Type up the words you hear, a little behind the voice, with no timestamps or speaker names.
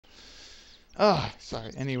Ah,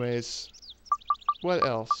 sorry. Anyways, what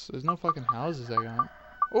else? There's no fucking houses I got.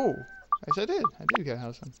 Oh, yes I did. I did get a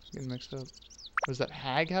house. I'm getting mixed up. Was that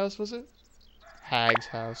Hag house, was it? Hag's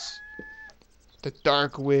house. The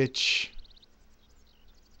Dark Witch.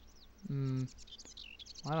 I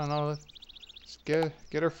don't know. Just get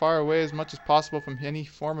her far away as much as possible from any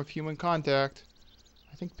form of human contact.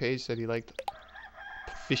 I think Paige said he liked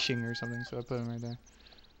fishing or something, so I put him right there.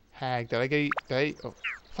 Hag. Did I oh,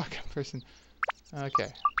 fuck, person.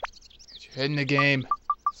 Okay. Get your head in the game.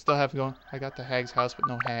 Still have going. I got the Hag's house, but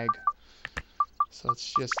no Hag. So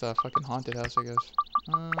it's just a fucking haunted house, I guess.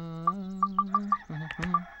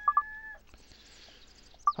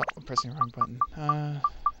 Oh, I'm pressing the wrong button.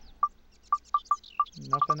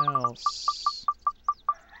 Nothing else.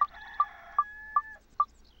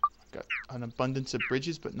 Got an abundance of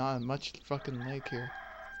bridges, but not much fucking lake here.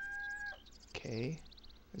 Okay.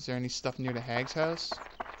 Is there any stuff near the Hag's house?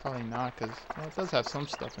 Probably not, because well, it does have some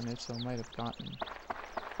stuff in it, so I might have gotten.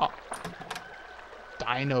 Oh.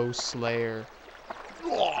 Dino Slayer.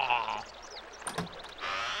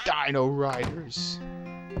 Dino Riders.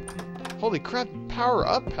 Holy crap, power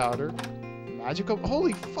up powder. Magical.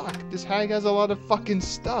 Holy fuck, this Hag has a lot of fucking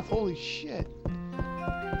stuff. Holy shit.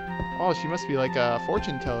 Oh, she must be like a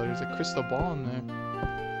fortune teller. There's a crystal ball in there.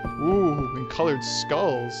 Ooh, and colored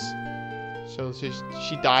skulls. So she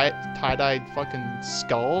tie-dyed fucking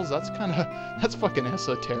skulls? That's fucking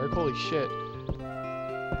esoteric. Holy shit.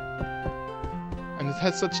 And it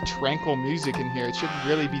has such tranquil music in here. It should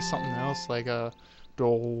really be something else like a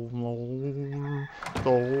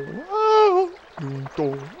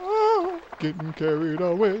getting carried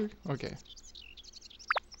away. Okay.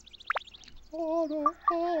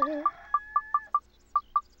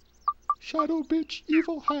 Shadow bitch,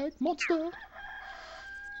 evil hag, monster.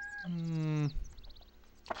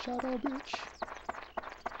 Shadow bitch.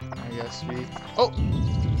 I guess we. Oh!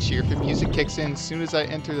 Cheerful music kicks in as soon as I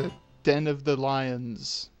enter the Den of the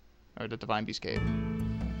Lions. Or the Divine Beast Cave.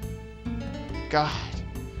 God.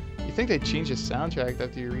 You think they'd change the soundtrack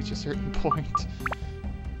after you reach a certain point.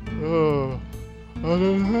 Oh.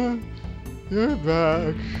 You're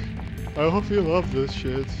back. I hope you love this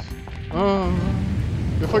shit. Oh.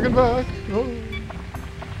 You're fucking back. Oh.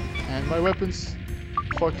 And my weapon's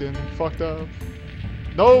fucking fucked up.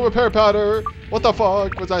 No repair powder! What the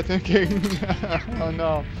fuck was I thinking? Oh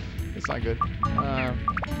no. It's not good.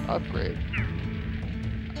 Upgrade.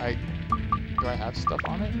 Do I have stuff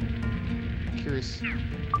on it? I'm curious.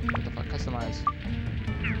 What the fuck? Customize.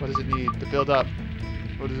 What does it need to build up?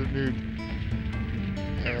 What does it need?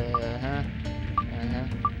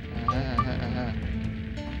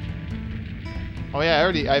 Oh yeah,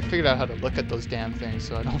 I figured out how to look at those damn things,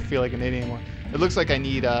 so I don't feel like an idiot anymore. It looks like I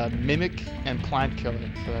need Mimic and Plant Killer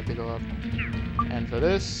for that to go up. And for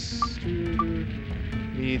this,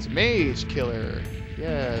 needs Mage Killer.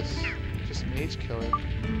 Yes, just Mage Killer.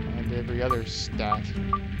 And every other stat.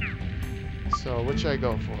 So, what should I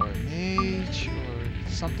go for? Mage or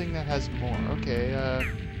something that has more? Okay, I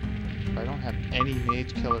don't have any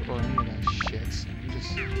Mage Killer or any of that shit. I'm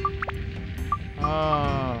just...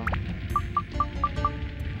 Oh...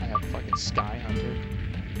 I have fucking Sky Hunter.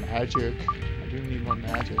 Magic. I do need more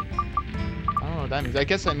magic. I don't know what that means. I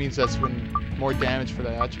guess that means that's when more damage for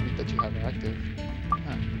that attribute that you have active.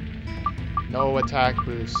 Huh. No attack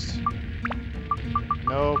boost.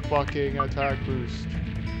 No fucking attack boost.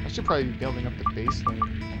 I should probably be building up the base lane.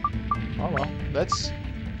 Oh well. Let's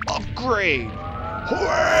upgrade!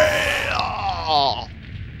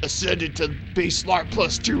 Ascended to base lark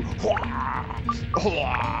 +2.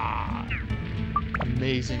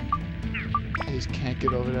 Amazing. I just can't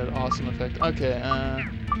get over that awesome effect. Okay,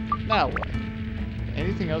 now what?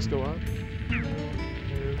 Anything else go up?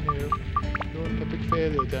 No. Epic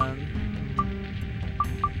failure done.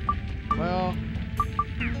 Well,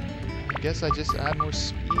 I guess I just add more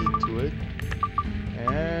speed to it.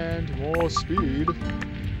 And more speed.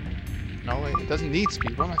 No, wait, it doesn't need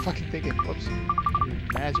speed. What am I fucking thinking? Whoops.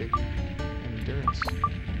 Magic. And endurance.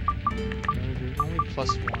 Only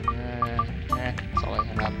 +1. That's all I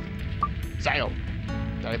have. Zio!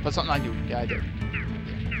 Did I put something on you? Yeah, I did.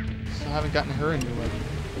 Still haven't gotten her a new weapon.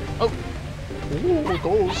 Oh! Ooh, a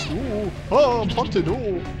ghost! Ooh! Oh, I'm hunted!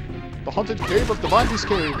 Ooh! The haunted cave of Divine Beast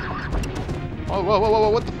Cave! Oh, whoa,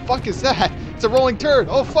 what the fuck is that? It's a rolling turd!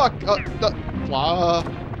 Oh, fuck!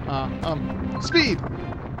 Speed!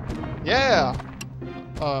 Yeah!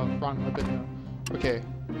 Wrong weapon. Okay.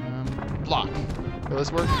 Block. Will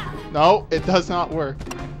this work? No, it does not work.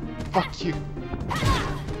 Fuck you.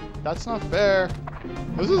 That's not fair.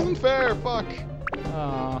 This isn't fair. Fuck.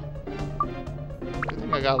 I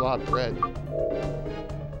think I got a lot of bread.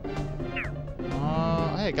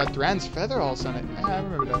 it got Dran's feather all of a sudden. Yeah, I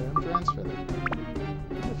remember that. Dran's feather.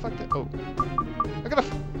 What the fuck? Oh. Look at the.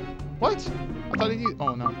 What? I thought he.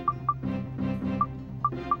 Oh no.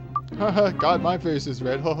 Haha, God, my face is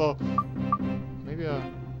red. Ho ho. Maybe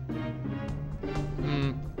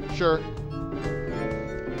sure.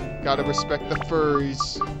 Gotta respect the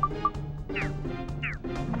furries.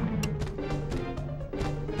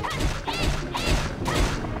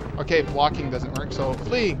 Okay, blocking doesn't work, so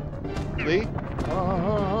flee! Flee?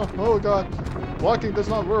 Oh god. Blocking does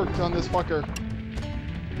not work on this fucker.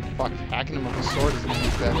 Fuck, hacking him with a sword is gonna be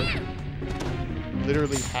better.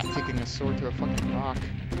 Literally kicking a sword to a fucking rock.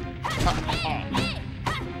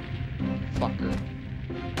 Fucker.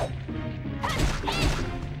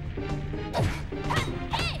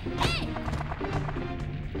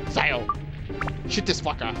 Zyle! Shoot this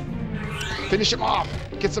fucker! Finish him off!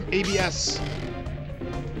 Get some ABS!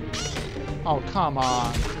 Oh, come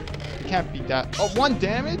on. You can't beat that. Oh, 1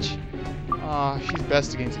 damage? Oh, she's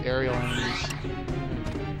best against aerial enemies.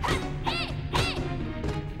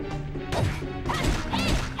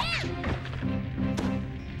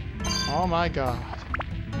 Oh my god.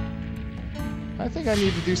 I think I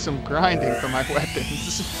need to do some grinding for my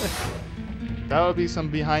weapons. That would be some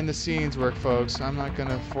behind the scenes work, folks. I'm not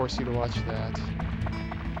gonna force you to watch that.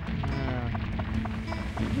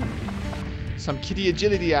 Some kitty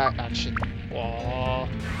agility action. Whoa.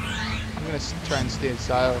 I'm gonna try and stay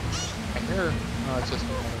inside. I hear. No, it's just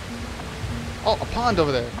water. Oh, a pond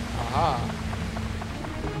over there. Aha.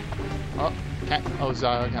 Oh, can't. Oh,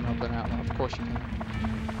 Zyle can't open that one. Of course you can.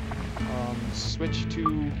 Switch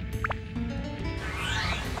to.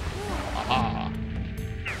 Aha.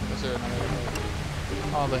 Is there another way?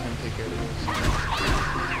 I'll let him take care of this.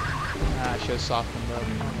 Ah, I should have softened up.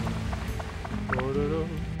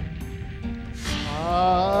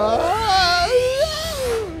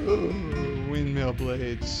 Windmill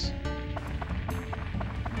blades.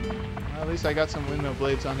 Well, at least I got some windmill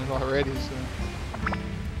blades on it already, so.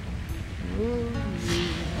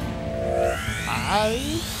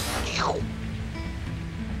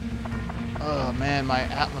 Oh man, my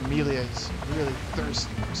Atlamelia is really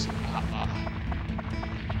thirsty for some lava.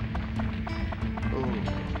 Oh.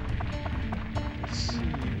 Let's see.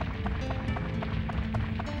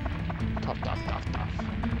 Tough.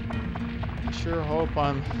 I sure hope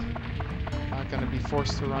I'm not gonna be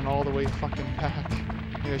forced to run all the way fucking back.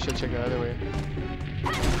 Maybe I should check the other way.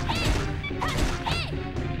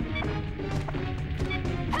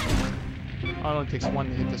 Oh, it only takes 1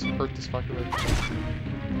 to hit this, hurt this fucker with.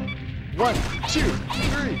 1, 2,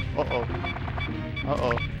 3. Uh-oh.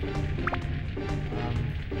 Uh-oh.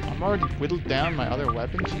 I'm already whittled down my other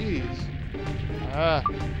weapon? Jeez. I'm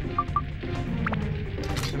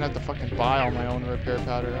gonna have to fucking buy all my own repair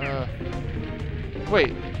powder.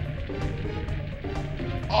 Wait.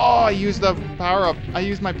 Oh, I used the power-up. I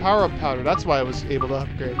used my power-up powder. That's why I was able to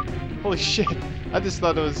upgrade. Holy shit. I just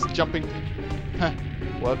thought it was jumping.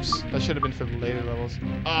 Whoops. That should have been for the later levels.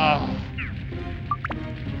 My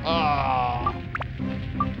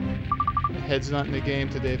head's not in the game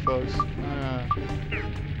today, folks.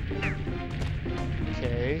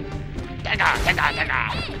 Okay.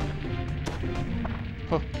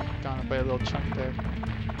 Oh, gone up by a little chunk there.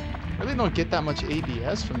 I really don't get that much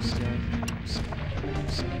ABS from this game.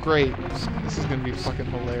 Great. This is gonna be fucking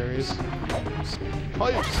hilarious.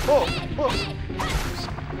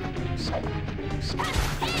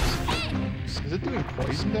 Is it doing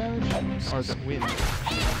poison damage? Or is it wind?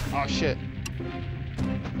 Oh shit.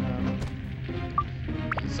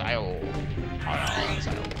 Zyle.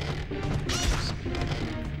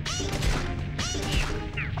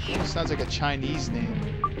 Almost sounds like a Chinese name.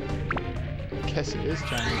 I guess it is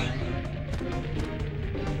Chinese name.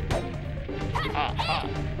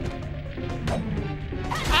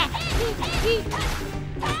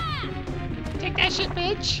 Take that shit,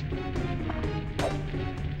 bitch!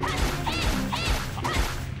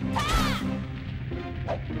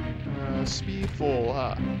 Speed full,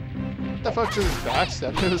 What the fuck's this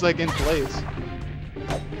backstep? It was like in place.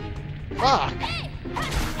 Fuck!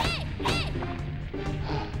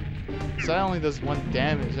 So that only does 1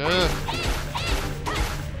 damage.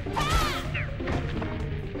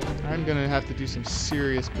 I'm gonna have to do some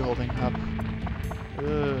serious building up.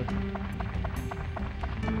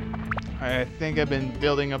 I think I've been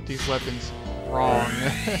building up these weapons wrong.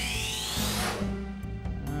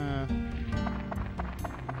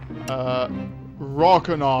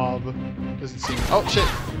 Rockonob doesn't seem. Oh shit!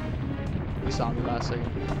 He saw me last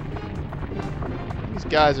second. These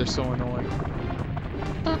guys are so annoying.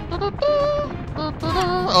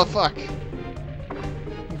 Oh fuck! He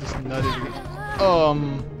just nutted me.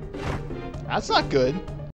 That's not good.